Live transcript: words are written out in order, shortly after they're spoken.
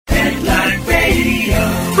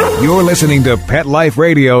You're listening to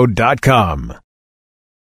PetLifeRadio.com.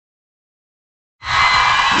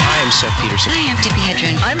 Hi, I'm Seth Peterson. Hi, I'm Tippi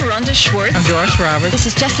Hedren. I'm Rhonda Schwartz. I'm Doris Roberts. This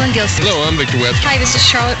is Jessalyn Gilson. Hello, I'm Victor Webb. Hi, this is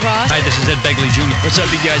Charlotte Ross. Hi, this is Ed Begley Jr. What's up,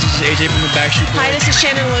 you guys? This is AJ from the Backstreet Boys. Hi, this is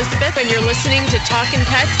Shannon Elizabeth, and you're listening to Talkin'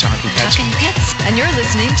 Pets. Talking Pets. Talking Pets. And you're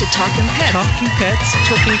listening to Talkin' Pets. Talking Pets.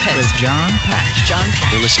 Talking Pets. With John Patch. John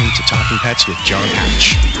Patch. You're listening to Talking Pets with John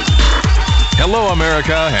Patch. Hello,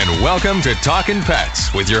 America, and welcome to Talkin'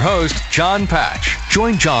 Pets with your host, John Patch.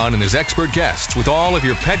 Join John and his expert guests with all of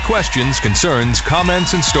your pet questions, concerns,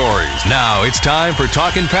 comments, and stories. Now it's time for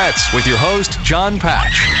Talkin' Pets with your host, John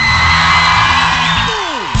Patch.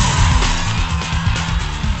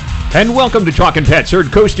 And welcome to Talkin' Pets,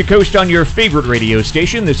 heard coast to coast on your favorite radio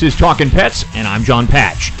station. This is Talkin' Pets, and I'm John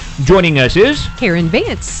Patch. Joining us is Karen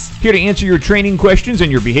Vance. Here to answer your training questions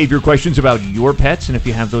and your behavior questions about your pets. And if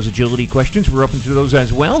you have those agility questions, we're open to those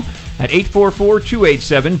as well at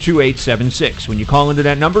 844-287-2876. When you call into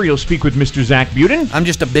that number, you'll speak with Mr. Zach Buden. I'm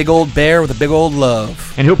just a big old bear with a big old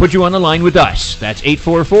love. And he'll put you on the line with us. That's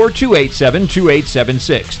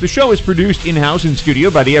 844-287-2876. The show is produced in-house in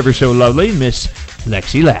studio by the ever so lovely Miss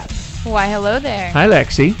Lexi Lapp. Why, hello there. Hi,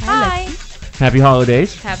 Lexi. Hi. Happy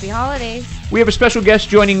holidays. Happy holidays. We have a special guest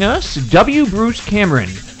joining us, W. Bruce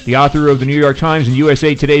Cameron, the author of the New York Times and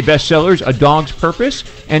USA Today bestsellers A Dog's Purpose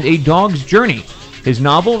and A Dog's Journey. His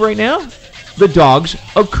novel right now, The Dogs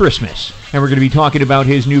of Christmas. And we're going to be talking about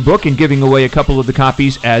his new book and giving away a couple of the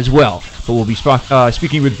copies as well. But we'll be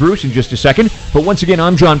speaking with Bruce in just a second. But once again,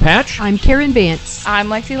 I'm John Patch. I'm Karen Vance. I'm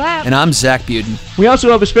Lexi Lapp. And I'm Zach Buden. We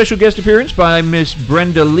also have a special guest appearance by Miss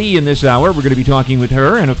Brenda Lee in this hour. We're going to be talking with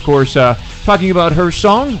her and, of course, talking about her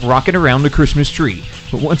song, Rockin' Around the Christmas Tree.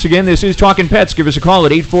 But once again, this is Talkin' Pets. Give us a call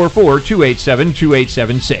at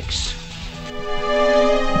 844-287-2876.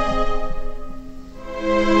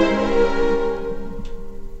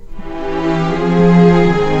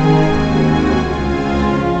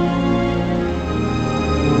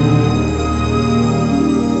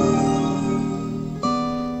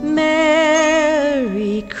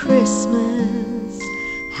 Merry Christmas.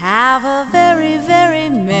 Have a very, very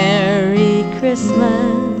Merry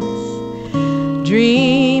Christmas.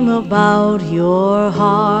 Dream about your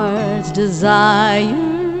heart's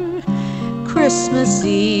desire. Christmas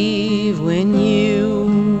Eve when you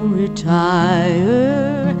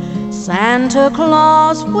retire, Santa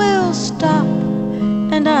Claus will stop,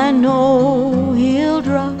 and I know he'll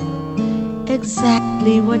drop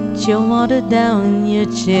exactly what you wanted down your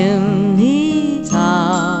chimney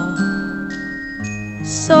top.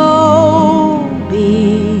 So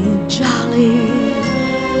be jolly.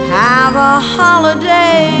 Have a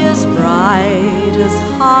holiday as bright as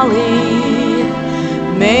holly.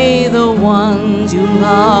 May the ones you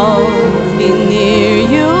love be near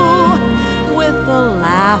you, with the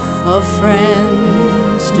laugh of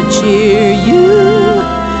friends to cheer you.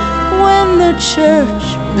 When the church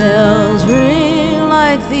bells ring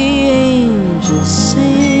like the angels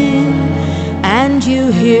sing, and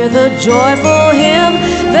you hear the joyful hymn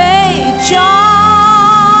they chime,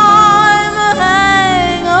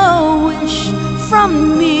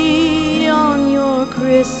 from me on your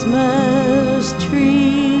Christmas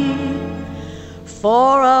tree,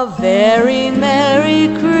 for a very Merry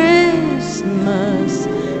Christmas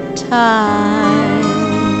time.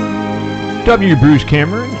 W. Bruce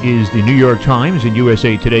Cameron is the New York Times and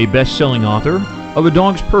USA Today best-selling author of A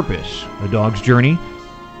Dog's Purpose, A Dog's Journey,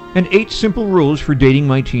 and 8 Simple Rules for Dating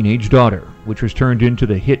My Teenage Daughter, which was turned into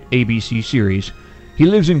the hit ABC series. He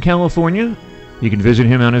lives in California. You can visit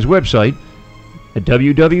him on his website at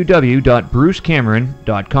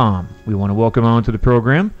www.brucecameron.com. We want to welcome on to the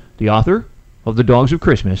program the author of The Dogs of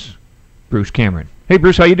Christmas, Bruce Cameron. Hey,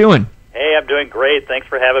 Bruce, how you doing? Hey, I'm doing great. Thanks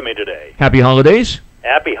for having me today. Happy holidays.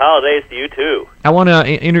 Happy holidays to you, too. I want to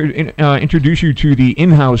introduce you to the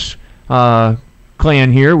in-house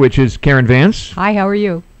clan here, which is Karen Vance. Hi, how are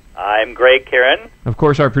you? I'm great, Karen. Of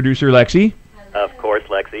course, our producer, Lexi. Of course,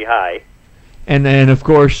 Lexi. Hi. And then, of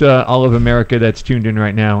course, all of America that's tuned in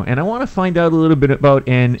right now. And I want to find out a little bit about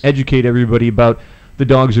and educate everybody about the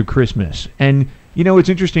Dogs of Christmas. And, you know, it's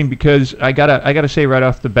interesting because I gotta say right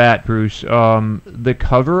off the bat, Bruce, the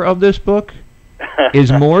cover of this book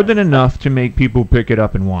is more than enough to make people pick it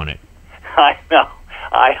up and want it. I know.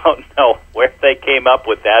 I don't know where they came up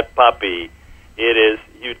with that puppy. It's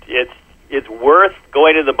worth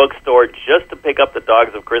going to the bookstore just to pick up the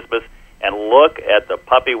Dogs of Christmas and look at the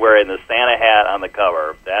puppy wearing the Santa hat on the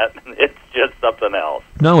cover. It's just something else.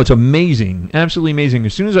 No, it's amazing. Absolutely amazing.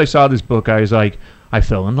 As soon as I saw this book, I was like, I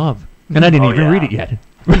fell in love. And I didn't even read it yet.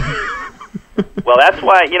 Well, that's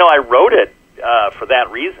why, I wrote it for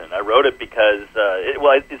that reason. I wrote it because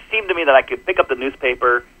it seemed to me that I could pick up the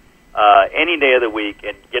newspaper any day of the week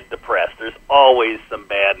and get depressed. There's always some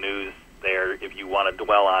bad news there if you want to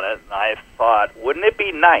dwell on it. And I thought, wouldn't it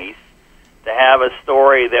be nice to have a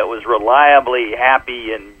story that was reliably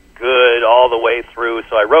happy and good all the way through?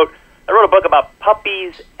 So I wrote a book about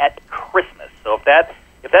puppies at Christmas. So if that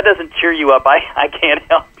doesn't cheer you up, I can't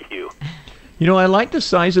help you. You know, I like the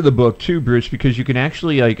size of the book too, Bruce, because you can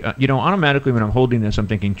actually, automatically when I'm holding this, I'm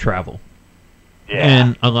thinking travel. Yeah.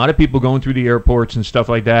 And a lot of people going through the airports and stuff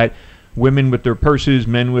like that, women with their purses,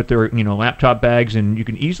 men with their, laptop bags, and you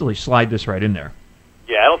can easily slide this right in there.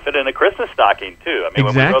 Yeah, it'll fit in a Christmas stocking too. I mean,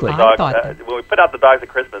 exactly. when we put out the Dogs at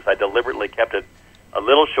Christmas, I deliberately kept it a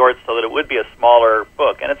little short so that it would be a smaller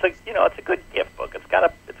book, and it's a good gift book. It's got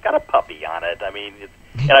a puppy on it. I mean,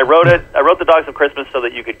 and I wrote the Dogs of Christmas so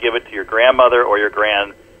that you could give it to your grandmother or your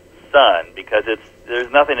grandson, because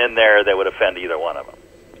there's nothing in there that would offend either one of them.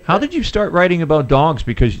 How did you start writing about dogs?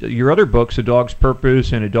 Because your other books, A Dog's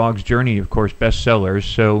Purpose and A Dog's Journey, of course, bestsellers.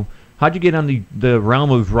 So how'd you get on the realm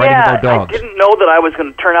of writing about dogs? I didn't know that I was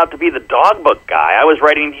going to turn out to be the dog book guy. I was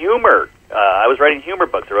writing humor. I was writing humor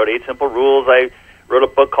books. I wrote 8 Simple Rules. I wrote a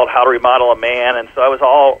book called How to Remodel a Man, and so I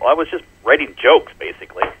was just writing jokes,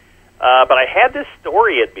 basically. But I had this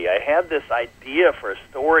story at me. I had this idea for a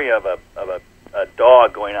story of a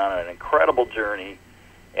dog going on an incredible journey,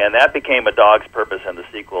 and that became A Dog's Purpose, and the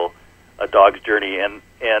sequel, A Dog's Journey, and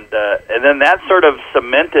then that sort of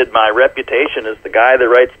cemented my reputation as the guy that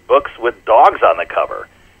writes books with dogs on the cover.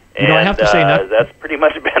 And I have to say that's pretty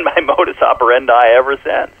much been my modus operandi ever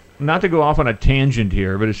since. Not to go off on a tangent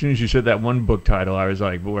here, but as soon as you said that one book title, I was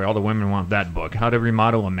like, boy, all the women want that book. How to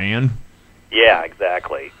Remodel a Man? Yeah,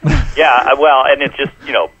 exactly. Yeah, well, and it's just,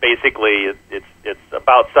 basically it's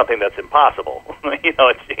about something that's impossible.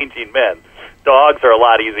 It's changing men. Dogs are a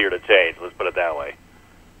lot easier to change, let's put it that way.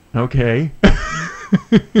 Okay.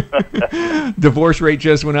 Divorce rate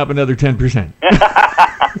just went up another 10%.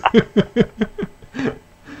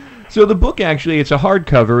 So the book, actually, it's a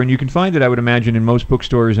hardcover, and you can find it, I would imagine, in most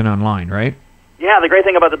bookstores and online, right? Yeah, the great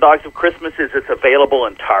thing about the Dogs of Christmas is it's available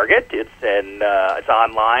in Target. It's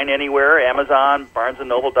online anywhere, Amazon,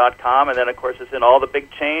 BarnesandNoble.com, and then, of course, it's in all the big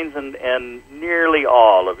chains and nearly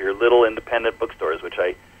all of your little independent bookstores, which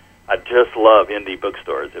I just love indie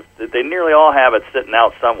bookstores. They nearly all have it sitting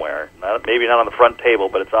out somewhere, maybe not on the front table,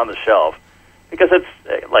 but it's on the shelf, because it's,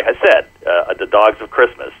 like I said, the Dogs of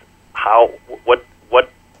Christmas. What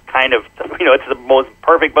kind of, it's the most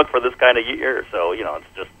perfect book for this kind of year, so, it's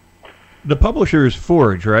just... The publisher is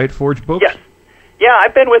Forge, right? Forge Books? Yes. Yeah,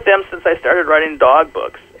 I've been with them since I started writing dog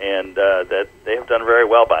books, and that they have done very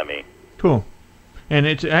well by me. Cool. And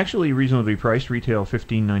it's actually reasonably priced, retail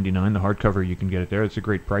 $15.99. The hardcover, you can get it there. It's a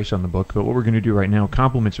great price on the book. But what we're going to do right now,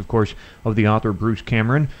 compliments, of course, of the author Bruce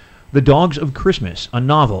Cameron. The Dogs of Christmas, a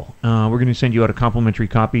novel. We're going to send you out a complimentary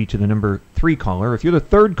copy to the number 3 caller. If you're the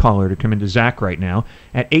 3rd caller to come into Zach right now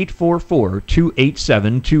at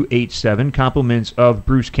 844-287-287, compliments of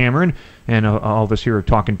Bruce Cameron and all of us here at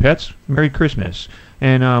Talking Pets. Merry Christmas.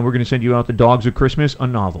 And we're going to send you out The Dogs of Christmas, a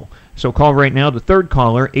novel. So call right now, the 3rd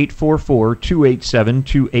caller,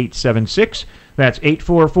 844-287-2876. That's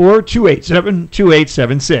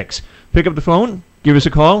 844-287-2876. Pick up the phone. Give us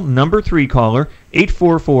a call, number 3 caller,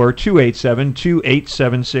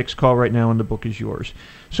 844-287-2876. Call right now and the book is yours.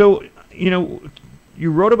 So, you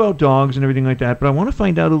wrote about dogs and everything like that, but I want to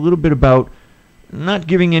find out a little bit about, not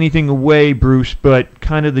giving anything away, Bruce, but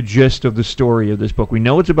kind of the gist of the story of this book. We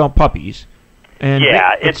know it's about puppies. And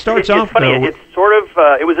yeah, it starts off, funny. though... It's sort of,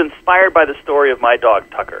 it was inspired by the story of my dog,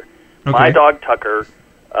 Tucker. Okay. My dog, Tucker,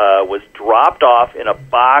 was dropped off in a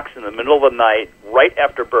box in the middle of the night right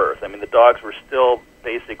after birth. I mean, the dogs were still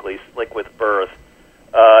basically slick with birth,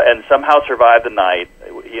 and somehow survived the night,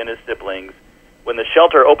 he and his siblings. When the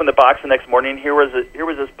shelter opened the box the next morning, here was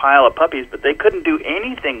this pile of puppies, but they couldn't do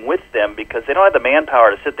anything with them because they don't have the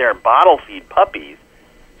manpower to sit there and bottle feed puppies.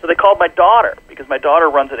 So they called my daughter, because my daughter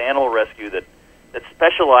runs an animal rescue that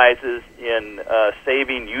specializes in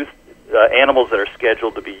saving animals that are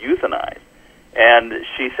scheduled to be euthanized. And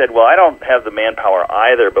she said, well, I don't have the manpower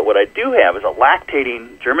either, but what I do have is a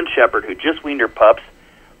lactating German Shepherd who just weaned her pups.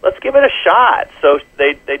 Let's give it a shot. So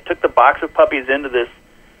they took the box of puppies into this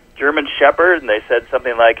German Shepherd, and they said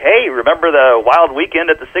something like, hey, remember the wild weekend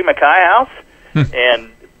at the Sigma Chi house? And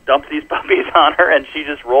dumped these puppies on her, and she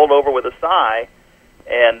just rolled over with a sigh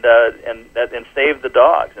and saved the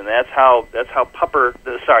dogs. And that's how Tucker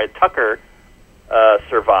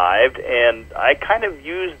survived, and I kind of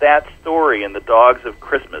use that story in The Dogs of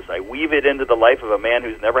Christmas. I weave it into the life of a man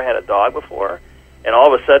who's never had a dog before, and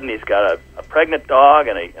all of a sudden he's got a pregnant dog,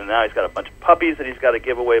 and now he's got a bunch of puppies that he's got to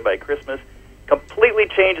give away by Christmas. Completely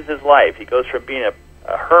changes his life. He goes from being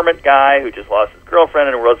a hermit guy who just lost his girlfriend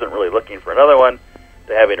and wasn't really looking for another one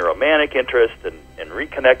to having a romantic interest and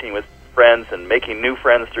reconnecting with friends and making new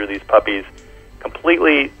friends through these puppies.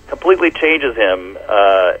 Completely changes him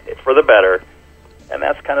for the better. And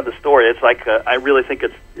that's kind of the story. It's like I really think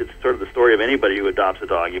it's sort of the story of anybody who adopts a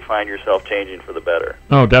dog. You find yourself changing for the better.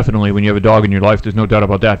 Oh, definitely. When you have a dog in your life, there's no doubt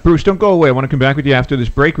about that. Bruce, don't go away. I want to come back with you after this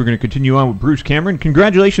break. We're going to continue on with Bruce Cameron.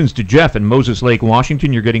 Congratulations to Jeff in Moses Lake,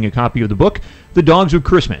 Washington. You're getting a copy of the book, The Dogs of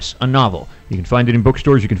Christmas, a novel. You can find it in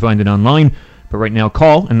bookstores. You can find it online. But right now,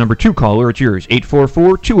 call, and number 2 caller, it's yours,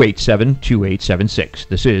 844-287-2876.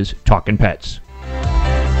 This is Talkin' Pets.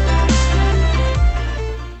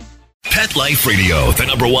 Pet Life Radio, the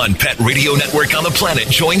 #1 pet radio network on the planet,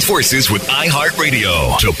 joins forces with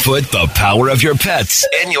iHeartRadio to put the power of your pets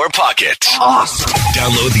in your pocket. Awesome!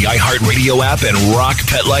 Download the iHeartRadio app and rock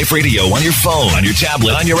Pet Life Radio on your phone, on your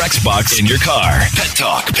tablet, on your Xbox, in your car. Pet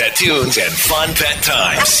talk, pet tunes, and fun pet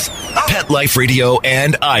times. Pet Life Radio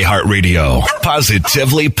and iHeartRadio.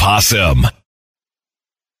 Positively Possum.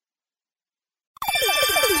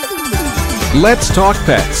 Let's Talk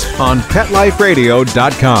Pets on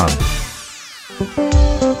PetLifeRadio.com.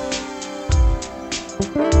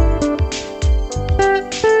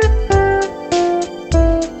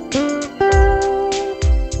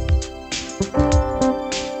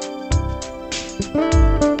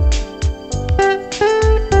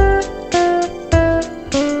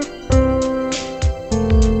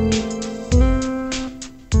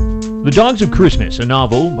 The Dogs of Christmas, a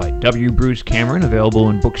novel by W. Bruce Cameron, available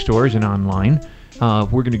in bookstores and online.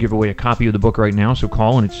 We're going to give away a copy of the book right now, so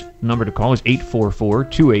call, and its number to call is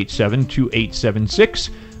 844-287-2876.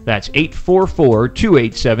 That's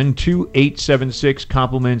 844-287-2876.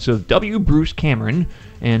 Compliments of W. Bruce Cameron.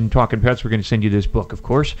 And Talkin' Pets, we're going to send you this book, of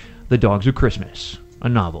course, The Dogs of Christmas, a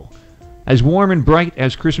novel. As warm and bright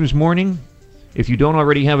as Christmas morning, if you don't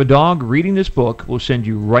already have a dog, reading this book will send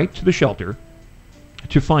you right to the shelter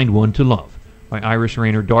to find one to love, by Iris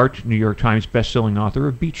Rainer Dart, New York Times bestselling author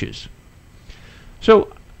of Beaches.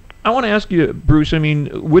 So, I want to ask you, Bruce, I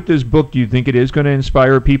mean, with this book, do you think it is going to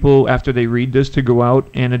inspire people after they read this to go out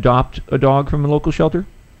and adopt a dog from a local shelter?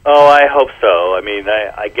 Oh, I hope so. I mean,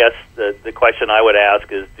 I guess the question I would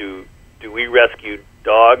ask is, do we rescue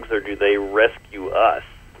dogs or do they rescue us?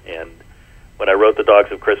 And when I wrote The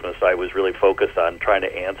Dogs of Christmas, I was really focused on trying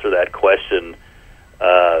to answer that question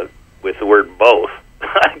with the word both.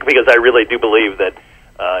 Because I really do believe that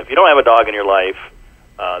if you don't have a dog in your life,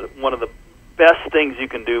 one of the best things you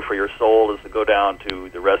can do for your soul is to go down to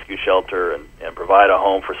the rescue shelter and provide a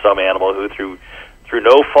home for some animal who, through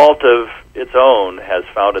no fault of its own, has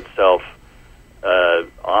found itself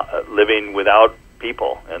living without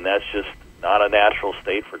people. And that's just not a natural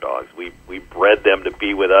state for dogs. We bred them to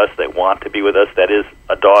be with us. They want to be with us. That is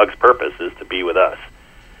a dog's purpose, is to be with us.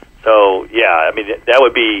 So, yeah, I mean, that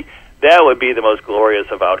would be the most glorious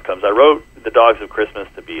of outcomes. I wrote The Dogs of Christmas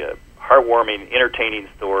to be a heartwarming, entertaining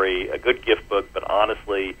story, a good gift book, but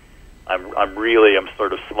honestly, I'm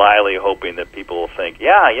sort of slyly hoping that people will think,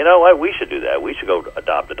 yeah, you know what, we should do that. We should go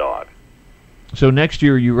adopt a dog. So next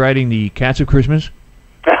year, are you writing the Cats of Christmas?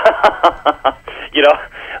 You know,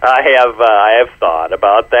 I have thought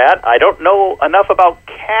about that. I don't know enough about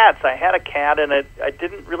cats. I had a cat, and I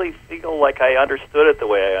didn't really feel like I understood it the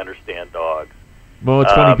way I understand dogs. Well,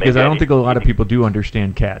 it's funny because I don't think a lot of people do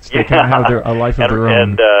understand cats. They kind of have a life of their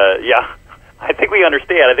own. And yeah, I think we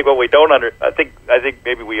understand. I think what we don't I think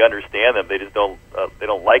maybe we understand them. They just don't. They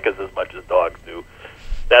don't like us as much as dogs do.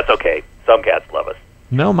 That's okay. Some cats love us.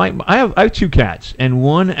 No, I have 2 cats, and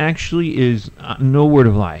one actually is no word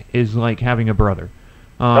of lie is like having a brother.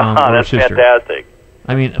 Or that's a sister. Fantastic.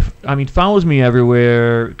 I mean, follows me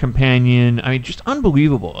everywhere. Companion. I mean, just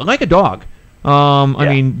unbelievable. Like a dog. I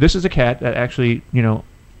mean, this is a cat that actually,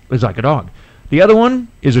 is like a dog. The other one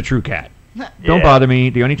is a true cat. Don't bother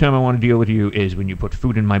me. The only time I want to deal with you is when you put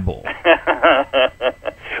food in my bowl.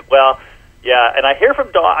 Well, yeah, and I hear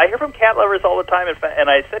from cat lovers all the time. And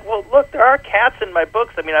I said, well, look, there are cats in my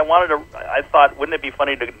books. I mean, I thought, wouldn't it be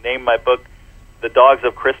funny to name my book The Dogs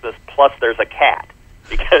of Christmas plus there's a cat?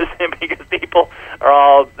 Because people are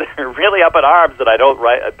all really up in arms that I don't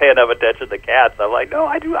pay enough attention to cats. I'm like, no,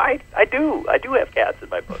 I do have cats in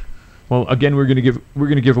my book. Well, again, we're going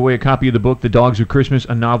to give away a copy of the book, The Dogs of Christmas,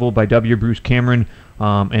 a novel by W. Bruce Cameron.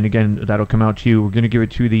 And again, that'll come out to you. We're going to give it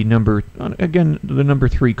to the number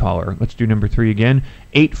 3 caller. Let's do number 3 again.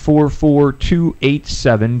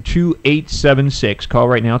 844-287-2876. Call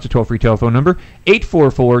right now. It's a toll-free telephone number.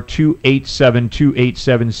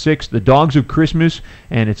 844-287-2876. The Dogs of Christmas,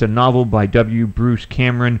 and it's a novel by W. Bruce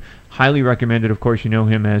Cameron. Highly recommended. Of course, you know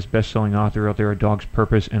him as best-selling author out there, A Dog's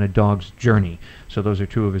Purpose and A Dog's Journey. So those are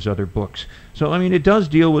 2 of his other books. So, I mean, it does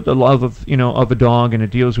deal with the love of, of a dog, and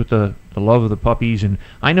it deals with the love of the puppies. And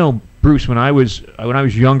I know, Bruce, when I was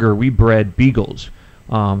younger, we bred beagles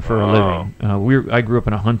for a living. I grew up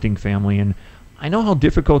in a hunting family, and I know how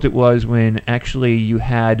difficult it was when actually you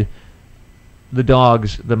had the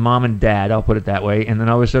dogs, the mom and dad, I'll put it that way, and then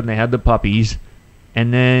all of a sudden they had the puppies,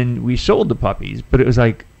 and then we sold the puppies. But it was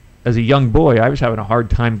like, as a young boy, I was having a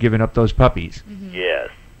hard time giving up those puppies. Mm-hmm.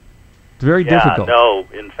 Yes. It's very difficult. No,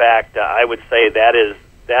 in fact, I would say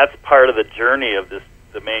that's part of the journey of the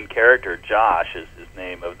main character, Josh is his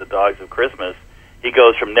name, of the Dogs of Christmas. He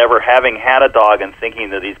goes from never having had a dog and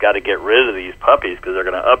thinking that he's got to get rid of these puppies because they're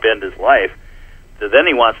going to upend his life, to then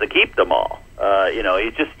he wants to keep them all. He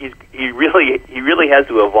really has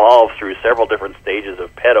to evolve through several different stages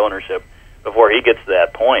of pet ownership before he gets to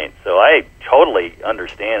that point. So I totally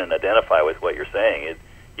understand and identify with what you're saying.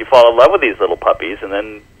 You fall in love with these little puppies, and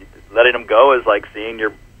then letting them go is like seeing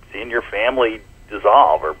your family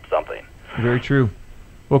dissolve or something. Very true.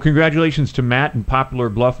 Well, congratulations to Matt in Poplar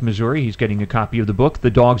Bluff, Missouri. He's getting a copy of the book, The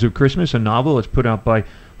Dogs of Christmas, a novel. It's put out by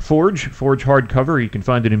Forge hardcover. You can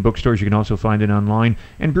find it in bookstores. You can also find it online.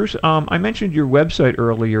 And Bruce, I mentioned your website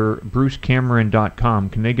earlier, brucecameron.com.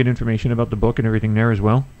 Can they get information about the book and everything there as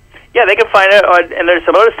well? Yeah, they can find it, and there's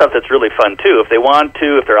some other stuff that's really fun, too. If they want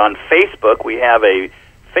to, if they're on Facebook, we have a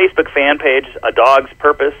Facebook fan page, A Dog's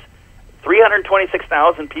Purpose.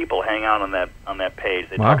 326,000 people hang out on that page.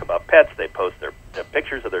 They talk about pets. They post their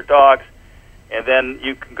pictures of their dogs. And then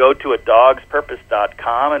you can go to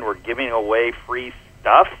adogspurpose.com, and we're giving away free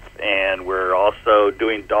stuff. And we're also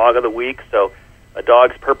doing Dog of the Week. So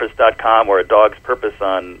adogspurpose.com or A Dog's Purpose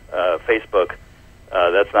on Facebook.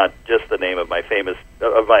 That's not just the name of my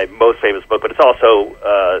most famous book, but it's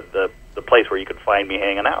also the place where you can find me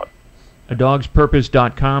hanging out.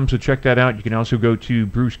 adogspurpose.com, so check that out. You can also go to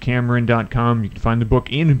brucecameron.com. You can find the book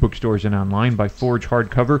in bookstores and online by Forge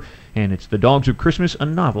hardcover, and it's The Dogs of Christmas, a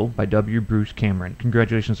novel by W. Bruce Cameron.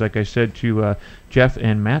 Congratulations, like I said, to Jeff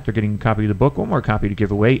and Matt. They're getting a copy of the book. One more copy to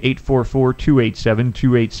give away,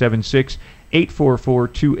 844-287-2876,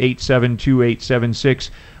 844-287-2876.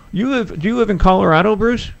 Do you live in Colorado,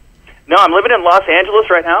 Bruce? No, I'm living in Los Angeles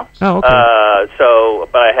right now. Oh, okay.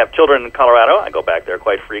 But I have children in Colorado. I go back there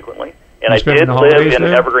quite frequently. And I did live in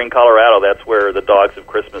there? Evergreen, Colorado. That's where the Dogs of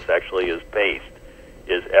Christmas actually is based,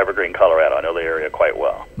 is Evergreen, Colorado. I know the area quite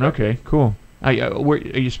well. Okay, cool. Are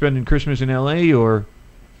you spending Christmas in L.A. or?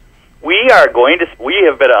 We have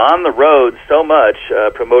been on the road so much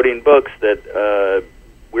promoting books that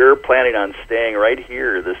we're planning on staying right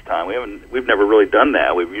here this time. We've never really done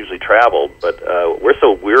that. We've usually traveled, but we're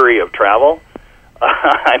so weary of travel.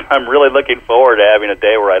 I'm really looking forward to having a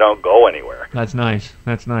day where I don't go anywhere. That's nice.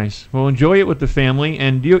 Well, enjoy it with the family.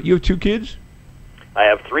 And you have 2 kids? I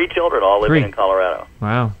have 3 children, all living in Colorado.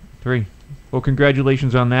 Wow, 3. Well,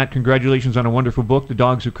 congratulations on that. Congratulations on a wonderful book, The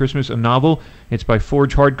Dogs of Christmas, a novel. It's by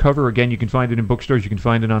Forge hardcover. Again, you can find it in bookstores. You can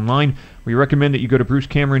find it online. We recommend that you go to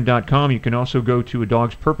brucecameron.com. You can also go to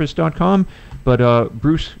adogspurpose.com. But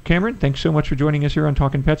Bruce Cameron, thanks so much for joining us here on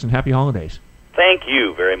Talking Pets, and happy holidays. Thank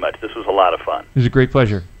you very much. This was a lot of fun. It was a great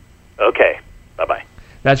pleasure. Okay. Bye-bye.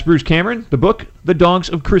 That's Bruce Cameron. The book, The Dogs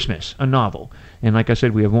of Christmas, a novel. And like I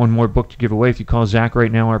said, we have one more book to give away. If you call Zach right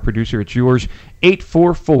now, our producer, it's yours.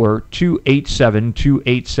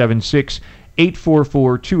 844-287-2876.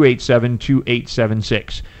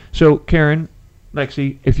 844-287-2876. So, Karen,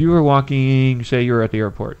 Lexi, if you were walking, say you're at the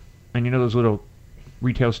airport, and you know those little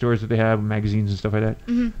retail stores that they have, magazines and stuff like that?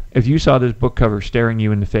 Mm-hmm. If you saw this book cover staring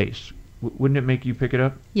you in the face, wouldn't it make you pick it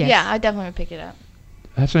up? Yes. Yeah, I definitely would pick it up.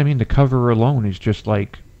 That's what I mean. The cover alone is just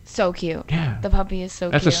like... So cute. Yeah. The puppy is so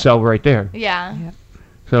That's cute. That's a sell right there. Yeah.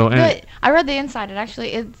 So, but I read the inside.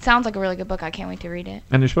 It sounds like a really good book. I can't wait to read it.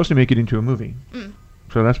 And they're supposed to make it into a movie.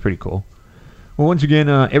 So that's pretty cool. Well, once again,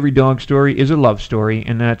 every dog story is a love story,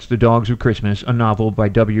 and that's The Dogs of Christmas, a novel by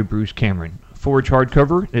W. Bruce Cameron. Forge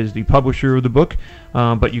hardcover is the publisher of the book,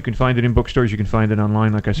 but you can find it in bookstores. You can find it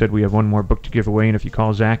online. Like I said, we have one more book to give away, and if you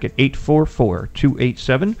call Zach at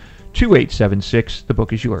 844-287-2876, the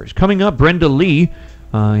book is yours. Coming up, Brenda Lee.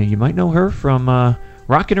 You might know her from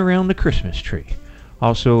Rockin' Around the Christmas Tree.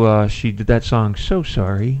 Also, she did that song, So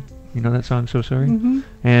Sorry. You know that song, So Sorry? Mm-hmm.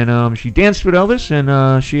 And she danced with Elvis,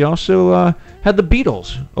 and she also had the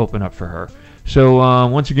Beatles open up for her. So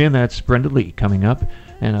once again, that's Brenda Lee coming up.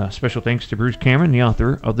 And special thanks to Bruce Cameron, the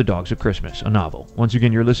author of The Dogs of Christmas, a novel. Once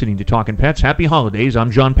again, you're listening to Talkin' Pets. Happy holidays.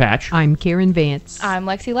 I'm John Patch. I'm Karen Vance. I'm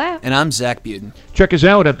Lexi Lapp. And I'm Zach Buden. Check us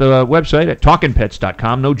out at the website at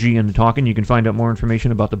talkinpets.com. No G in the talking. You can find out more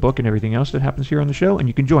information about the book and everything else that happens here on the show. And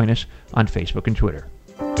you can join us on Facebook and Twitter.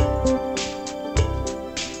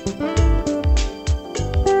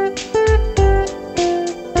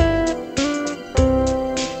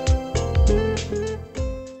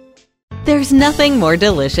 There's nothing more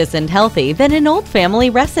delicious and healthy than an old family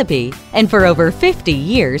recipe. And for over 50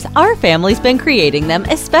 years, our family's been creating them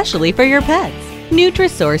especially for your pets.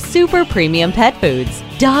 Nutrisource Super Premium Pet Foods.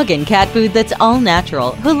 Dog and cat food that's all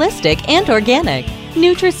natural, holistic, and organic.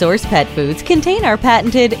 Nutrisource Pet Foods contain our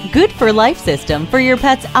patented Good for Life system for your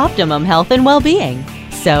pet's optimum health and well-being.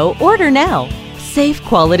 So order now. Safe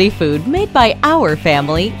quality food made by our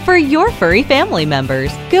family for your furry family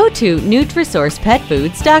members. Go to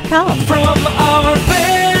NutrisourcePetFoods.com. From our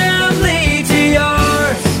family to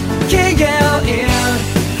yours, KLN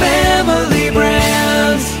Family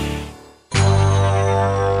Brands.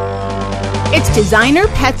 It's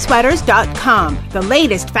DesignerPetSweaters.com, the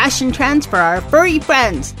latest fashion trends for our furry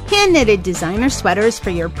friends. Hand-knitted designer sweaters for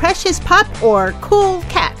your precious pup or cool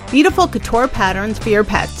cat. Beautiful couture patterns for your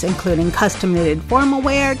pets, including custom-knitted formal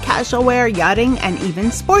wear, casual wear, yachting, and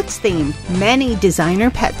even sports themed. Many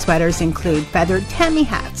designer pet sweaters include feathered Tammy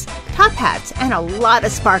hats, top hats, and a lot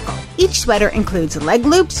of sparkle. Each sweater includes leg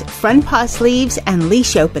loops, front paw sleeves, and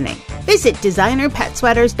leash opening. Visit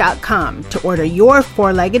DesignerPetSweaters.com to order your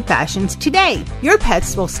four-legged fashions today. Your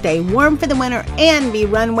pets will stay warm for the winter and be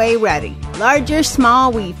runway ready. Large or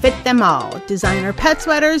small, we fit them all.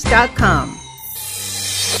 DesignerPetSweaters.com.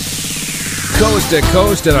 Coast to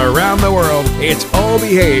coast and around the world, it's All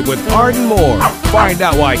Behave with Arden Moore. Find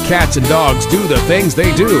out why cats and dogs do the things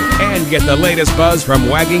they do and get the latest buzz from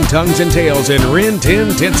wagging tongues and tails in Rin Tin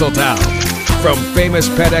Tinseltown. From famous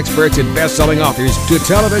pet experts and best-selling authors to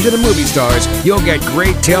television and movie stars, you'll get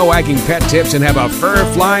great tail-wagging pet tips and have a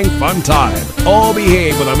fur-flying fun time. All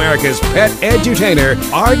Behave with America's pet edutainer,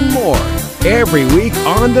 Arden Moore. Every week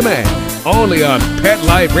on demand, only on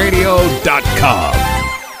PetLifeRadio.com.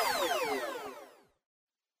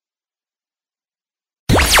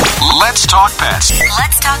 Let's talk pets.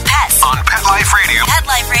 Let's talk pets On Pet Life Radio. Pet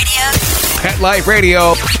Life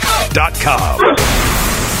Radio. PetLifeRadio.com.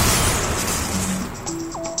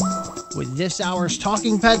 With this hour's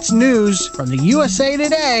Talking Pets news from the USA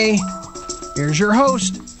Today, here's your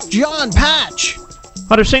host, John Patch.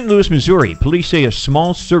 Out of St. Louis, Missouri, police say a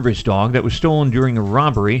small service dog that was stolen during a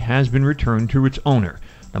robbery has been returned to its owner.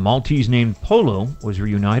 The Maltese named Polo was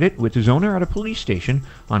reunited with his owner at a police station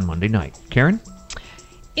on Monday night. Karen?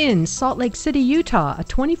 In Salt Lake City, Utah, a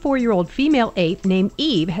 24-year-old female ape named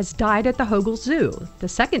Eve has died at the Hogle Zoo, the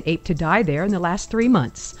second ape to die there in the last 3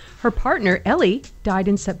 months. Her partner, Ellie, died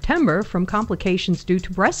in September from complications due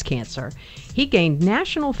to breast cancer. He gained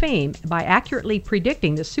national fame by accurately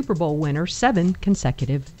predicting the Super Bowl winner 7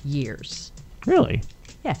 consecutive years. Really?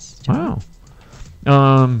 Yes, John. Wow.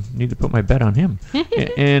 Need to put my bet on him.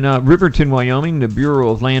 In Riverton, Wyoming, the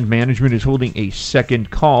Bureau of Land Management is holding a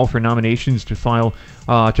second call for nominations to fill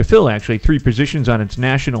 3 positions on its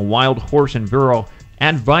National Wild Horse and Burro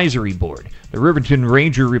Advisory Board. The Riverton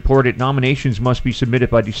Ranger reported nominations must be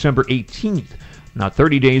submitted by December 18th, not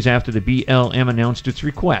 30 days after the BLM announced its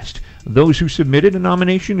request. Those who submitted a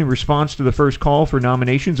nomination in response to the first call for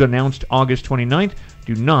nominations announced August 29th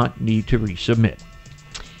do not need to resubmit.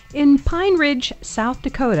 In Pine Ridge, South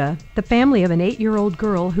Dakota, the family of an 8-year-old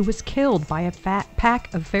girl who was killed by a fat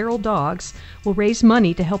pack of feral dogs will raise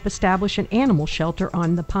money to help establish an animal shelter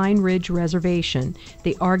on the Pine Ridge Reservation,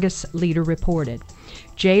 the Argus Leader reported.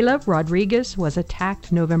 Jayla Rodriguez was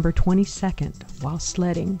attacked November 22nd while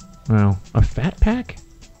sledding. Well, a fat pack?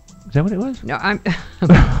 Is that what it was? No, I'm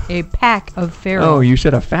a pack of feral. Oh, you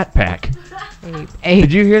said a fat pack.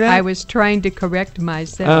 Did you hear that? I was trying to correct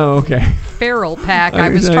myself. Oh, okay. Feral pack. I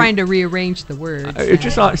was trying to rearrange the words. It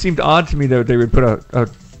just seemed odd to me that they would put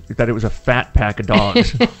that it was a fat pack of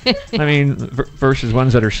dogs. I mean, versus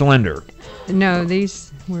ones that are slender. No,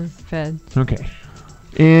 these were fed. Okay.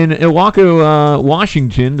 In Ilwaco,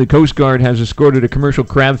 Washington, the Coast Guard has escorted a commercial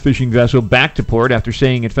crab fishing vessel back to port after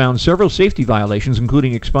saying it found several safety violations,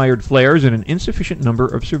 including expired flares and an insufficient number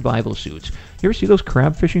of survival suits. You ever see those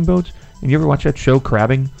crab fishing boats? And you ever watch that show,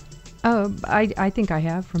 Crabbing? Oh, I think I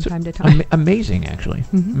have from time to time. Amazing, actually.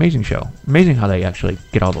 Mm-hmm. Amazing show. Amazing how they actually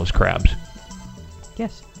get all those crabs.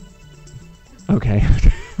 Yes. Okay.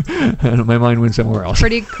 My mind went somewhere else.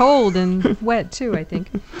 Pretty cold and wet, too, I think.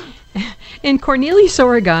 In Cornelius,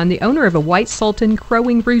 Oregon, the owner of a white sultan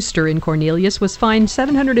crowing rooster in Cornelius was fined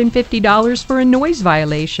 $750 for a noise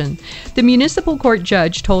violation. The municipal court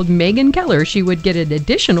judge told Megan Keller she would get an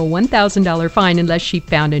additional $1,000 fine unless she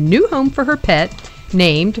found a new home for her pet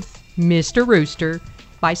named Mr. Rooster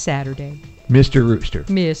by Saturday. Mr. Rooster.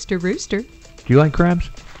 Mr. Rooster. Do you like crabs?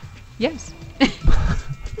 Yes.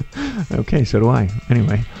 Okay, so do I.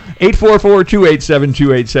 Anyway,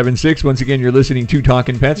 844-287-2876. Once again, you're listening to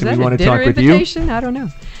Talking Pets, and we want to talk with you. I don't know.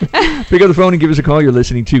 Pick up the phone and give us a call. You're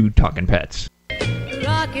listening to Talking Pets.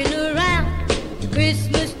 Rocking around the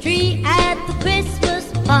Christmas tree at the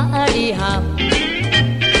Christmas party hop.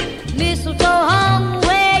 Mistletoe hung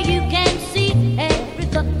where you can see every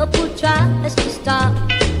couple tries to stop.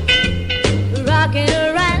 Rocking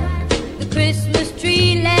around the Christmas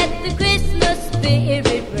tree, let the Christmas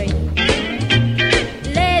spirit ring.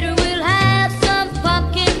 Later we'll have some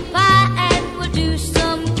pumpkin pie and we'll do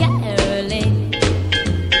some caroling.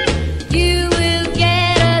 You will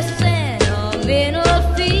get a sentimental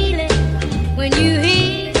feeling when you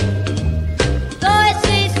hear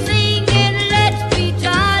voices singing, let's be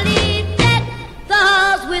jolly, deck the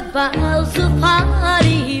halls with boughs of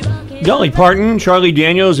holly. Dolly Parton, Charlie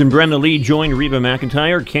Daniels, and Brenda Lee joined Reba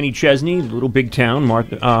McEntire, Kenny Chesney, Little Big Town,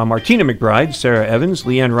 Martina McBride, Sarah Evans,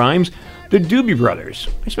 Leanne Rimes, the Doobie Brothers.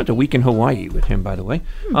 I spent a week in Hawaii with him, by the way.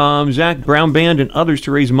 Zach Brown Band and others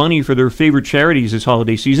to raise money for their favorite charities this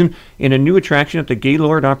holiday season in a new attraction at the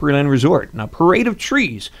Gaylord Opryland Resort. Now, Parade of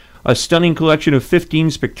Trees, a stunning collection of 15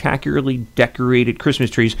 spectacularly decorated Christmas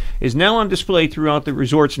trees, is now on display throughout the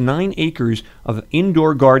resort's 9 acres of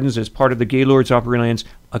indoor gardens as part of the Gaylord's Opryland's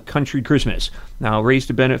A Country Christmas. Now, raised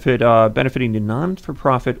to benefiting the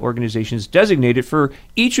non-for-profit organizations designated for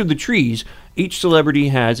each of the trees. Each celebrity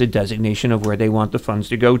has a designation of where they want the funds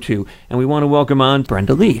to go to. And we want to welcome on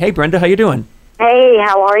Brenda Lee. Hey, Brenda, how you doing? Hey,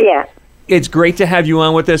 how are you? It's great to have you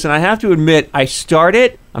on with us, and I have to admit,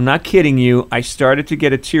 I'm not kidding you, I started to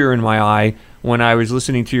get a tear in my eye when I was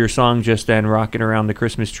listening to your song just then, Rocking Around the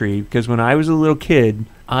Christmas Tree, because when I was a little kid,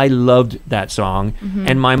 I loved that song,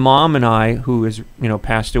 and my mom and I, who has,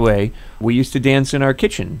 passed away, we used to dance in our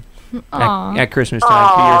kitchen at Christmas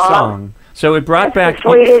time to your song. So it brought back the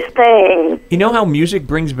sweetest thing. You know how music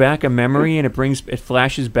brings back a memory and it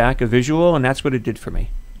flashes back a visual, and that's what it did for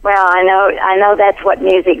me. Well, I know that's what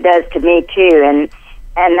music does to me too,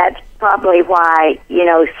 and that's probably why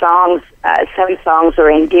songs. Some songs are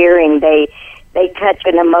endearing. They touch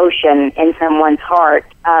an emotion in someone's heart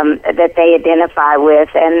that they identify with,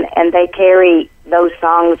 and they carry those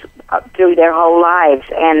songs through their whole lives.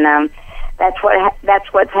 And that's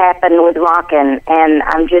what's happened with rockin', and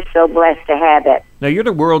I'm just so blessed to have it. Now, you're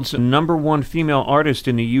the world's #1 female artist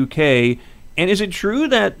in the UK, and is it true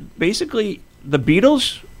that basically the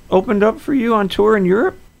Beatles opened up for you on tour in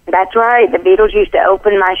Europe? That's right. The Beatles used to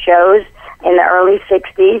open my shows in the early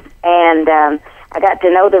 60s, and I got to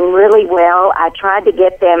know them really well. I tried to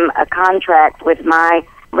get them a contract with my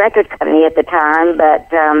record company at the time, but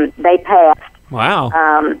they passed. Wow.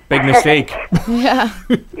 Big mistake. Yeah,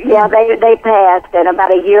 they passed, and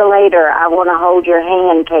about a year later, I Want to Hold Your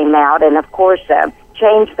Hand came out, and of course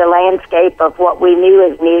changed the landscape of what we knew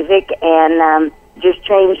as music, and just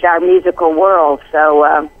changed our musical world.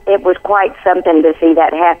 So it was quite something to see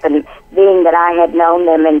that happen, being that I had known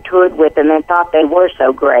them and toured with them and thought they were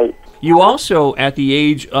so great. You also, at the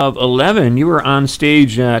age of 11, you were on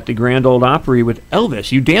stage at the Grand Ole Opry with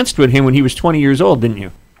Elvis. You danced with him when he was 20 years old, didn't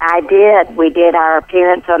you? I did. We did our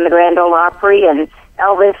appearance on the Grand Ole Opry, and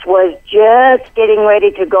Elvis was just getting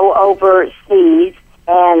ready to go overseas.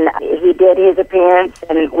 And he did his appearance,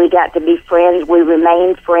 and we got to be friends. We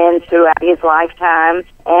remained friends throughout his lifetime.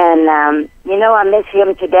 And, I miss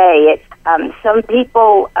him today. Some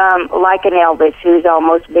people like an Elvis who's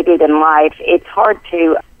almost bigger than life. It's hard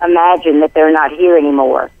to imagine that they're not here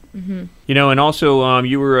anymore. Mm-hmm. And also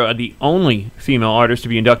you were the only female artist to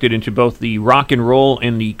be inducted into both the Rock and Roll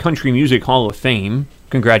and the Country Music Hall of Fame.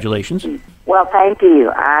 Congratulations. Well, thank you.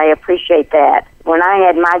 I appreciate that. When I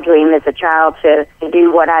had my dream as a child to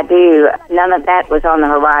do what I do, none of that was on the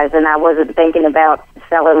horizon. I wasn't thinking about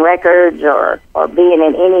selling records or being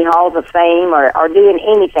in any halls of fame or doing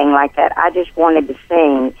anything like that. I just wanted to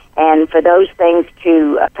sing. And for those things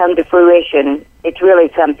to come to fruition, it's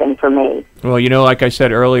really something for me. Well, like I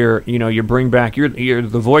said earlier, you bring back, you're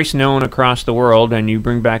the voice known across the world, and you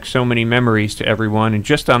bring back so many memories to everyone. And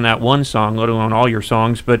just on that one song, let alone all your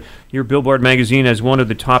songs, but your Billboard magazine as one of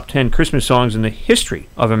the top 10 Christmas songs in the history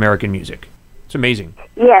of American music. It's amazing.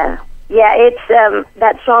 Yeah. It's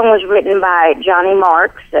that song was written by Johnny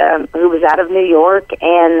Marks, who was out of New York,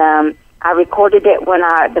 and I recorded it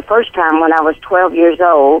the first time when I was 12 years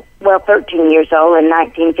old, 13 years old in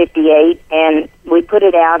 1958, and we put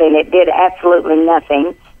it out, and it did absolutely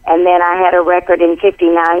nothing. And then I had a record in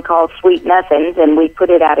 59 called Sweet Nothings, and we put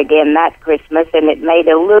it out again that Christmas, and it made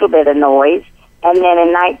a little bit of noise. And then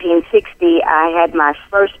in 1960, I had my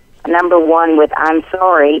first number one with I'm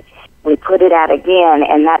Sorry. We put it out again,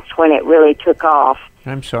 and that's when it really took off.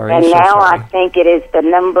 I'm sorry. And so now sorry. I think it is the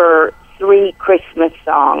number 3 Christmas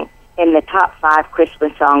song in the top 5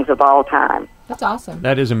 Christmas songs of all time. That's awesome.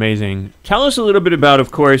 That is amazing. Tell us a little bit about, of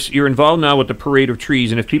course, you're involved now with the Parade of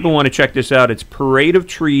Trees, and if people want to check this out, it's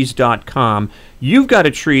paradeoftrees.com. You've got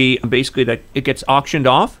a tree, basically, that it gets auctioned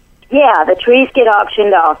off? Yeah, the trees get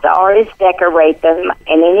auctioned off. The artists decorate them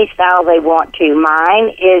in any style they want to.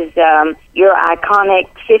 Mine is your iconic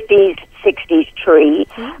 50s, 60s tree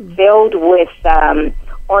filled with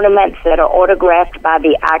ornaments that are autographed by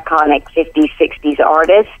the iconic 50s, 60s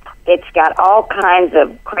artists. It's got all kinds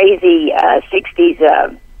of crazy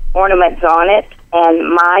 60s ornaments on it.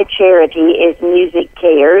 And my charity is Music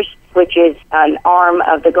Cares, which is an arm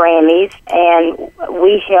of the Grammys. And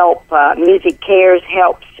we help, Music Cares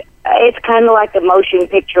helps. It's kind of like the Motion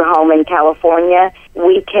Picture Home in California.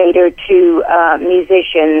 We cater to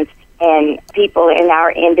musicians and people in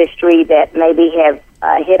our industry that maybe have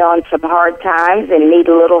hit on some hard times and need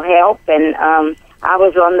a little help. And I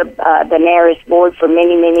was on the NARAS board for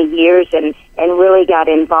many, many years and really got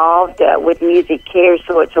involved with Music Cares.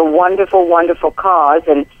 So it's a wonderful, wonderful cause.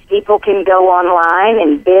 And people can go online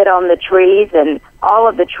and bid on the trees, and all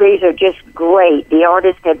of the trees are just great. The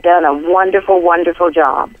artists have done a wonderful, wonderful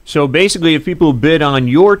job. So basically, if people bid on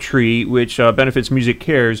your tree, which benefits Music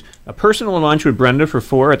Cares, a personal lunch with Brenda for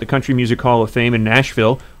 4 at the Country Music Hall of Fame in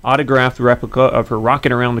Nashville, autographed replica of her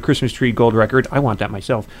Rockin' Around the Christmas Tree gold record. I want that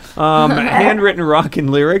myself. Handwritten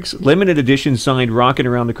rockin' lyrics, limited edition signed Rockin'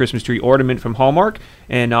 Around the Christmas Tree ornament from Hallmark,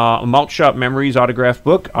 and a Malt Shop Memories autographed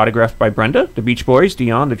book, autographed by Brenda, the Beach Boys,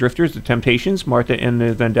 Dion, the Drifters, the Temptations, Martha and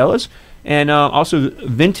the Vandellas, and also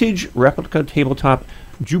vintage replica tabletop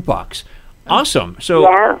jukebox. Awesome. So,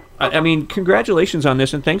 yeah. I mean, congratulations on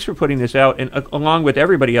this, and thanks for putting this out, and along with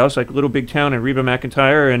everybody else, like Little Big Town and Reba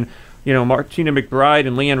McEntire and, you know, Martina McBride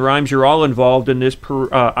and Leanne Rhymes, you're all involved in this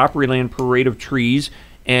Opryland Parade of Trees.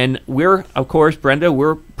 And we're, of course, Brenda,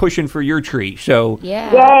 we're pushing for your tree. So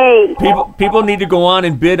Yay. People need to go on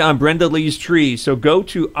and bid on Brenda Lee's tree. So go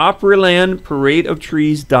to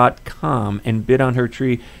OprylandParadeOfTrees.com and bid on her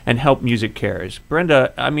tree and help Music Cares.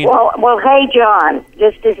 Brenda, I mean... Well, hey, John,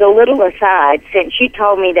 just as a little aside, since you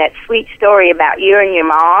told me that sweet story about you and your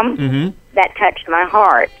mom, that touched my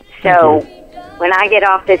heart. So when I get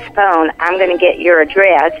off this phone, I'm going to get your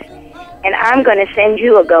address, and I'm going to send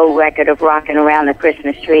you a gold record of Rockin' Around the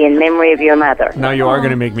Christmas Tree in memory of your mother. Now you are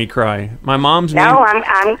going to make me cry. My mom's name... No,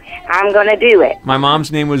 I'm going to do it. My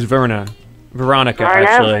mom's name was Veronica,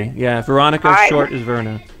 actually. Yeah, Veronica All right. short is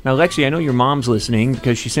Verna. Now, Lexi, I know your mom's listening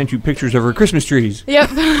because she sent you pictures of her Christmas trees. Yep.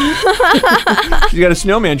 She's got a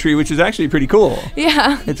snowman tree, which is actually pretty cool.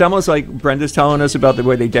 Yeah. It's almost like Brenda's telling us about the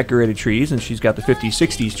way they decorated trees, and she's got the 50s,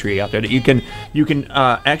 60s tree out there that you can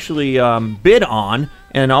actually bid on,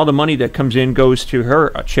 and all the money that comes in goes to her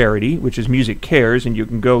charity, which is Music Cares, and you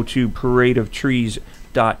can go to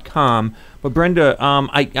paradeoftrees.com. But Brenda,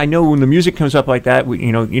 I know when the music comes up like that,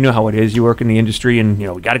 you know how it is. You work in the industry, and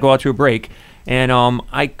we got to go out to a break. And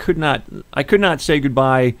I could not say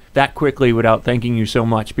goodbye that quickly without thanking you so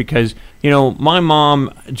much, because my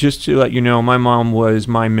mom, just to let you know, my mom was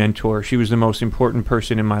my mentor. She was the most important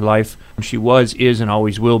person in my life. She was, is, and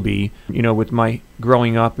always will be. With my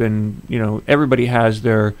growing up, and everybody has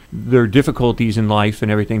their difficulties in life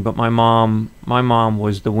and everything. But my mom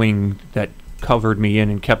was the wing that covered me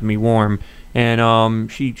in and kept me warm,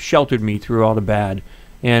 and she sheltered me through all the bad.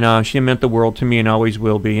 And she meant the world to me and always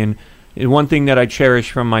will be. And one thing that I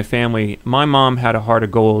cherish from my family, my mom had a heart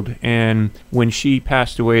of gold, and when she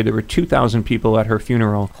passed away, there were 2,000 people at her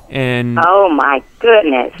funeral. And oh my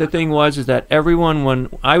goodness! The thing is that everyone, when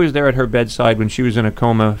I was there at her bedside when she was in a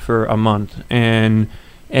coma for a month, and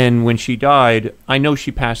when she died, I know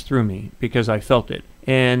she passed through me because I felt it.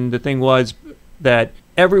 And the thing was that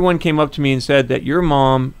everyone came up to me and said that your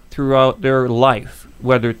mom, throughout their life,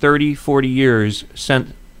 whether 30, 40 years,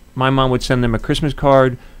 my mom would send them a Christmas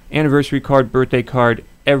card, anniversary card, birthday card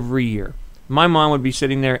every year. My mom would be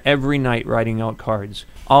sitting there every night writing out cards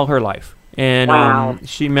all her life. And wow.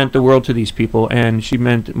 She meant the world to these people, and she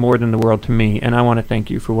meant more than the world to me. And I want to thank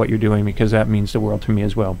you for what you're doing, because that means the world to me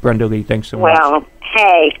as well. Brenda Lee, thanks so much. Well,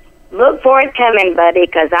 hey, look for it coming, buddy,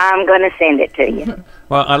 because I'm going to send it to you.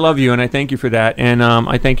 Well, I love you, and I thank you for that, and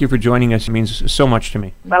I thank you for joining us. It means so much to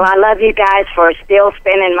me. Well, I love you guys for still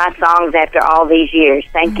spinning my songs after all these years.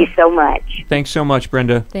 Thank you so much. Thanks so much,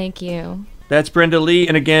 Brenda. Thank you. That's Brenda Lee,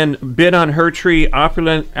 and again, bid on her tree,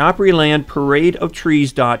 Opryland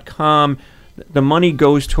ParadeOfTrees.com. The money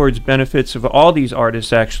goes towards benefits of all these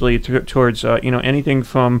artists, actually, towards anything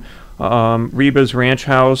from Reba's Ranch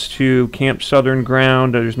House to Camp Southern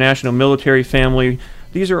Ground. There's National Military Family.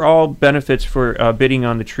 These are all benefits for bidding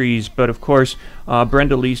on the trees. But, of course,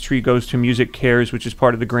 Brenda Lee's tree goes to Music Cares, which is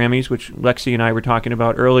part of the Grammys, which Lexi and I were talking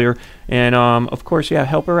about earlier. And, of course,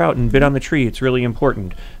 help her out and bid on the tree. It's really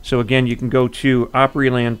important. So, again, you can go to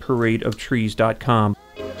OprylandParadeOfTrees.com.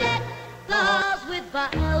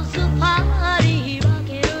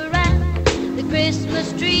 The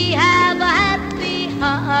Christmas tree, have a happy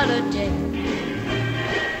holiday.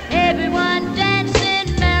 Everyone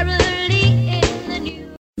dancing merrily in the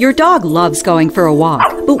new. Your dog loves going for a walk,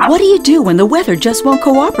 but what do you do when the weather just won't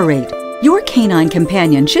cooperate? Your canine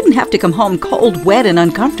companion shouldn't have to come home cold, wet, and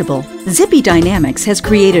uncomfortable. Zippy Dynamics has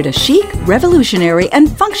created a chic, revolutionary,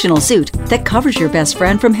 and functional suit that covers your best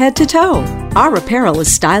friend from head to toe. Our apparel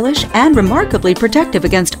is stylish and remarkably protective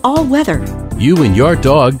against all weather. You and your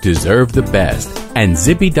dog deserve the best, and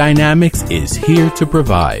Zippy Dynamics is here to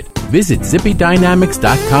provide. Visit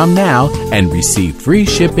zippydynamics.com now and receive free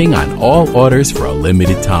shipping on all orders for a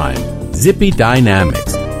limited time. Zippy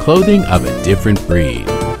Dynamics, clothing of a different breed.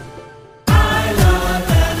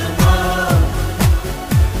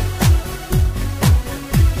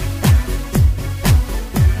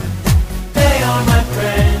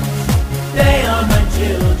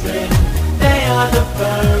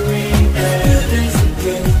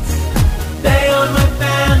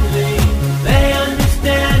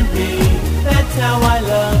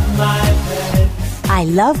 I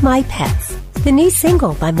Love My Pets, the new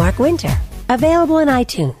single by Mark Winter, available on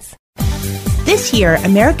iTunes. This year,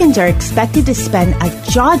 Americans are expected to spend a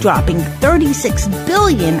jaw-dropping $36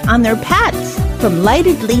 billion on their pets. From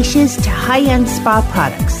lighted leashes to high-end spa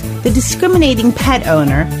products, the discriminating pet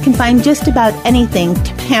owner can find just about anything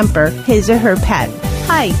to pamper his or her pet.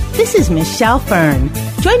 Hi, this is Michelle Fern.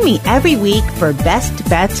 Join me every week for Best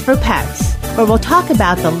Bets for Pets, where we'll talk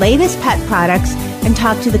about the latest pet products and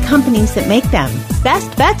talk to the companies that make them.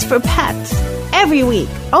 Best Bets for Pets, every week,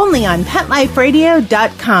 only on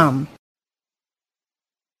PetLifeRadio.com.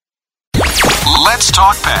 Let's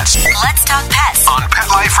talk pets. Let's talk pets On Pet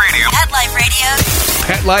Life Radio. Pet Life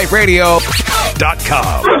Radio.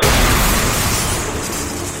 PetLifeRadio.com.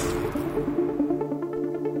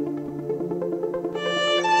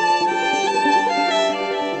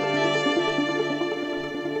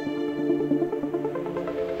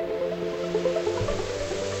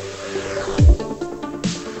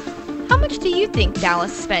 How much do you think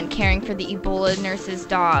Dallas spent caring for the Ebola nurse's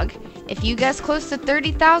dog? If you guess close to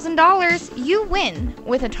 $30,000, you win.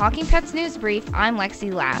 With a Talking Pets news brief, I'm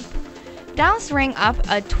Lexi Lapp. Dallas rang up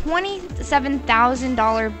a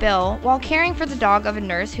 $27,000 bill while caring for the dog of a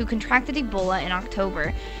nurse who contracted Ebola in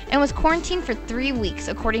October and was quarantined for 3 weeks,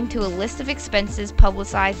 according to a list of expenses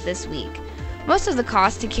publicized this week. Most of the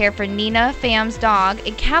cost to care for Nina Pham's dog,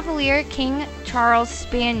 a Cavalier King Charles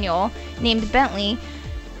Spaniel named Bentley,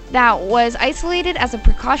 that was isolated as a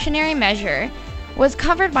precautionary measure, was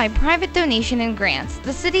covered by private donation and grants.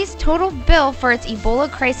 The city's total bill for its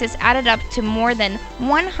Ebola crisis added up to more than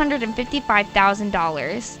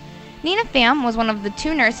 $155,000. Nina Pham was one of the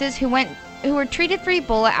 2 nurses who were treated for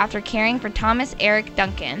Ebola after caring for Thomas Eric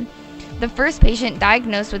Duncan, the first patient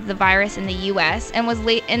diagnosed with the virus in the U.S. and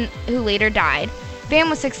who later died. Pham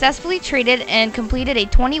was successfully treated and completed a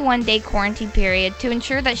 21-day quarantine period to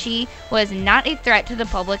ensure that she was not a threat to the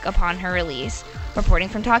public upon her release. Reporting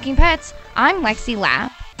from Talking Pets, I'm Lexi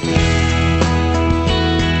Lapp. Well,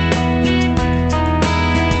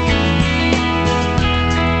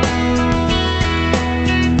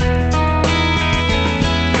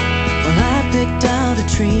 I picked out a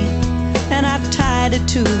tree and I tied it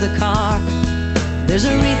to the car. There's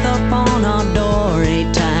a wreath up on our door, a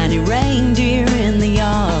tiny reindeer in the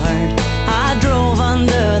yard. I drove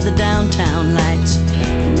under the downtown lights,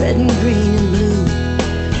 red and green and blue.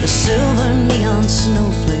 The silver neon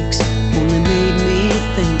snowflakes only made me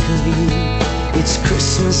think of you. It's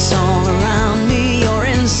Christmas all around me, you're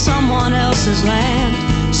in someone else's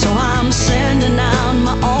land. So I'm sending out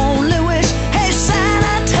my only wish. Hey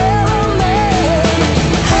Santa, tell a man.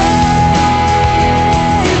 Hey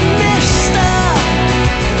mister,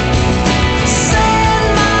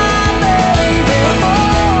 send my baby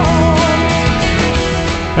home.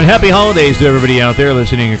 And happy holidays to everybody out there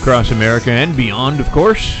listening across America and beyond, of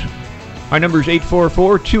course. Our number is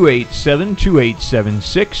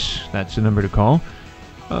 844-287-2876. That's the number to call.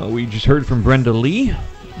 We just heard from Brenda Lee,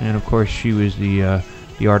 and of course she was the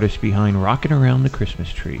artist behind Rockin' Around the Christmas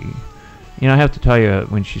Tree. You know, I have to tell you,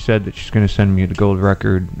 when she said that she's going to send me the gold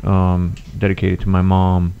record dedicated to my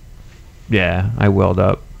mom, yeah, I welled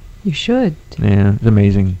up. You should. Yeah, it's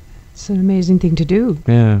amazing. It's an amazing thing to do.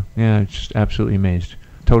 Yeah, it's just absolutely amazed.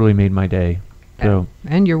 Totally made my day. So.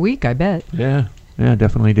 And your week, I bet. Yeah,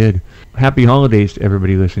 definitely did. Happy holidays to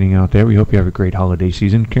everybody listening out there. We hope you have a great holiday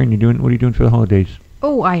season. Karen, what are you doing for the holidays?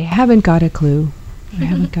 Oh, I haven't got a clue. I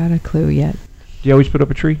haven't got a clue yet. Do you always put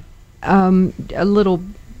up a tree? A little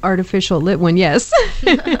artificial lit one, yes.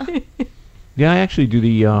 Yeah, I actually do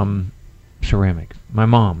the ceramic. My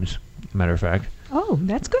mom's, as a matter of fact. Oh,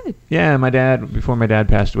 that's good. Yeah, before my dad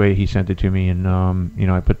passed away, he sent it to me, and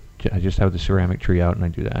I just have the ceramic tree out, and I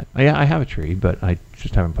do that. I have a tree, but I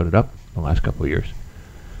just haven't put it up the last couple of years.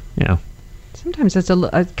 You know. Sometimes it's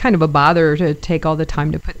a kind of a bother to take all the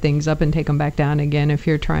time to put things up and take them back down again if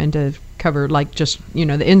you're trying to cover like just,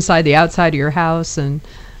 the inside, the outside of your house. And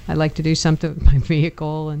I like to do something with my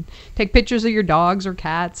vehicle and take pictures of your dogs or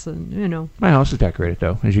cats and, My house is decorated,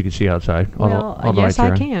 though, as you can see outside. All the yes, lights are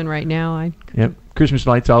I on. can right now. Yep, Christmas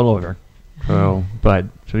lights all over. So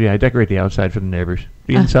yeah, I decorate the outside for the neighbors.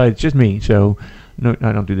 The inside, it's just me, so no,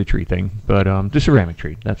 I don't do the tree thing. But the ceramic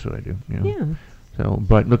tree, that's what I do. Yeah. So,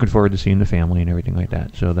 but looking forward to seeing the family and everything like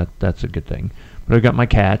that. So that's a good thing. But I've got my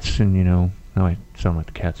cats, and now I sound like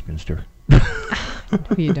the cat spinster.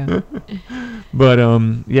 You don't. But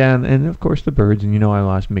yeah, and of course the birds, and I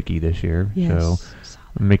lost Mickey this year. Yes. So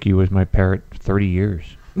Mickey was my parrot 30 years.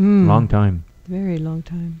 Long time. Very long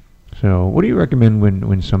time. So what do you recommend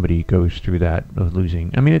when somebody goes through that of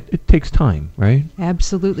losing? I mean, it takes time, right?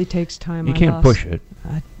 Absolutely takes time. You can't push it.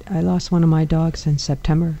 I lost one of my dogs in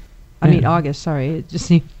September. I mean August. Sorry,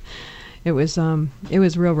 it was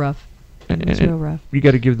real rough. It was real rough. You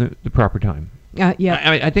got to give the proper time.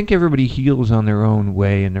 Yeah. I think everybody heals on their own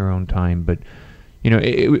way in their own time, but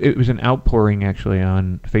it was an outpouring actually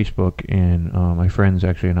on Facebook, and my friends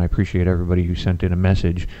actually, and I appreciate everybody who sent in a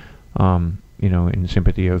message, in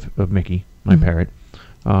sympathy of Mickey, my parrot,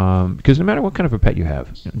 because no matter what kind of a pet you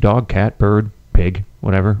have, dog, cat, bird, pig,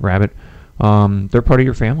 whatever, rabbit, they're part of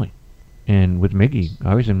your family. And with Mickey,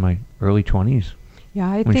 I was in my early 20s. Yeah,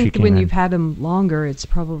 I think when you've had him longer, it's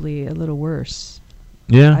probably a little worse.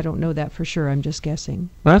 Yeah. I don't know that for sure. I'm just guessing.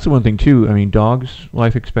 Well, that's the one thing, too. I mean, dogs'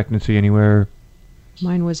 life expectancy anywhere...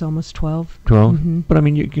 Mine was almost 12. 12? Mm-hmm. But, I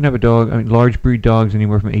mean, you can have a dog... I mean, large breed dogs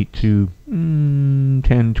anywhere from 8 to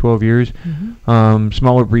 10, 12 years. Mm-hmm.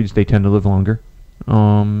 Smaller breeds, they tend to live longer.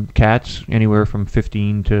 Cats, anywhere from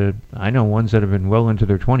 15 to... I know ones that have been well into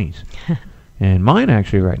their 20s. And mine,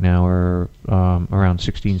 actually, right now are around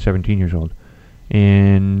 16, 17 years old.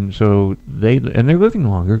 And so they're living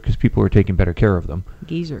longer because people are taking better care of them.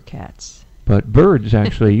 Geezer cats. But birds,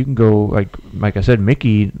 actually, you can go, like I said,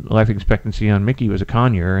 Mickey, life expectancy on Mickey was a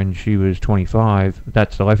conure, and she was 25.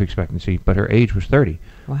 That's the life expectancy, but her age was 30.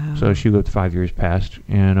 Wow. So she lived 5 years past.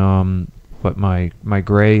 And but my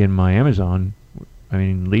gray and my Amazon, I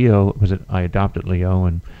mean, Leo, I adopted Leo,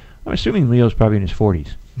 and I'm assuming Leo's probably in his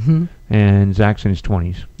 40s. Mm-hmm. And Zach's in his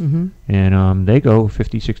 20s. Mm-hmm. And they go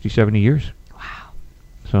 50, 60, 70 years. Wow.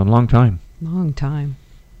 So a long time. Long time.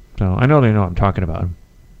 So I know they know what I'm talking about.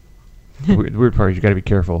 The weird part is you got to be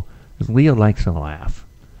careful, because Leo likes to laugh.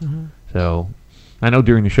 Uh-huh. So I know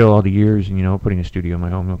during the show all the years, and putting a studio in my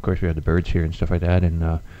home, of course we had the birds here and stuff like that,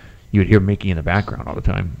 and you would hear Mickey in the background all the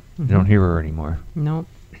time. Mm-hmm. You don't hear her anymore. Nope.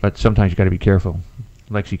 But sometimes you got to be careful.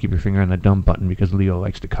 Lexi, keep your finger on the dump button because Leo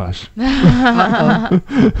likes to cuss.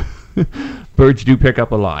 Birds do pick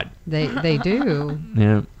up a lot. They do.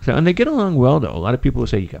 Yeah. So, and they get along well, though. A lot of people will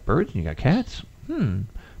say, you got birds and you got cats?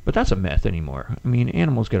 But that's a myth anymore. I mean,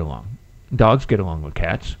 animals get along. Dogs get along with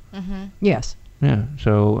cats. Mm-hmm. Yes. Yeah.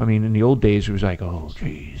 So, I mean, in the old days, it was like, oh,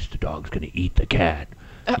 geez, the dog's going to eat the cat.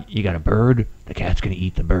 You got a bird, the cat's going to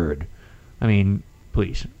eat the bird. I mean...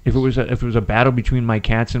 Please, if it was a battle between my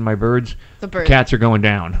cats and my birds, the cats are going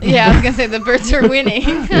down. Yeah, I was gonna say the birds are winning.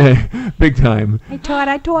 Yeah, big time. I taught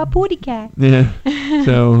a pooty cat. Yeah.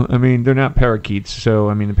 So I mean, they're not parakeets. So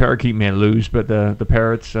I mean, the parakeet may lose, but the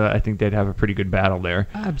parrots, I think they'd have a pretty good battle there.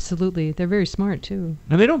 Absolutely, they're very smart too.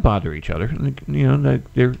 And they don't bother each other.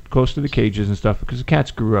 They're close to the cages and stuff because the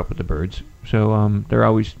cats grew up with the birds, so they're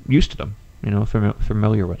always used to them.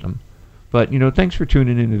 Familiar with them. But, thanks for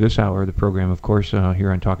tuning into this hour of the program, of course,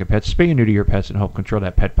 here on Talking Pets. Spay and neuter your pets and help control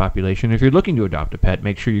that pet population. If you're looking to adopt a pet,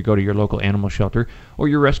 make sure you go to your local animal shelter or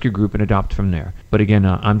your rescue group and adopt from there. But again,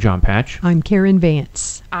 I'm John Patch. I'm Karen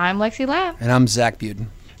Vance. I'm Lexi Lapp. And I'm Zach Buden.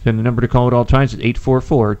 Then the number to call at all times is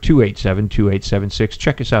 844-287-2876.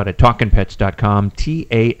 Check us out at talkinpets.com,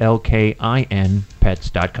 TALKIN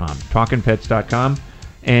pets.com, talkinpets.com.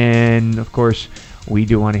 And, of course, we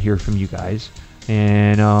do want to hear from you guys.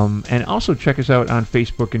 And also check us out on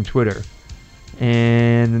Facebook and Twitter.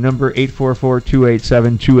 And the number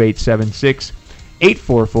 844-287-2876.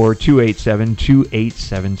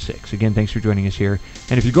 844-287-2876. Again, thanks for joining us here.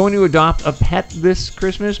 And if you're going to adopt a pet this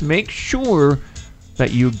Christmas, make sure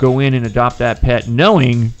that you go in and adopt that pet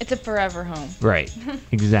knowing... It's a forever home. Right.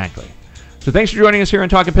 Exactly. So thanks for joining us here on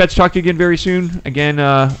Talkin' Pets. Talk to you again very soon. Again,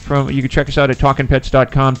 you can check us out at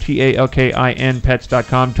talkinpets.com, TALKIN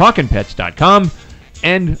pets.com, talkinpets.com.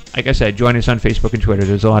 And, like I said, join us on Facebook and Twitter.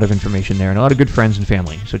 There's a lot of information there and a lot of good friends and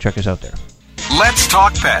family. So check us out there. Let's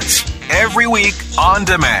Talk Pets, every week on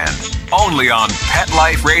demand, only on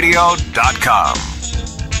PetLifeRadio.com.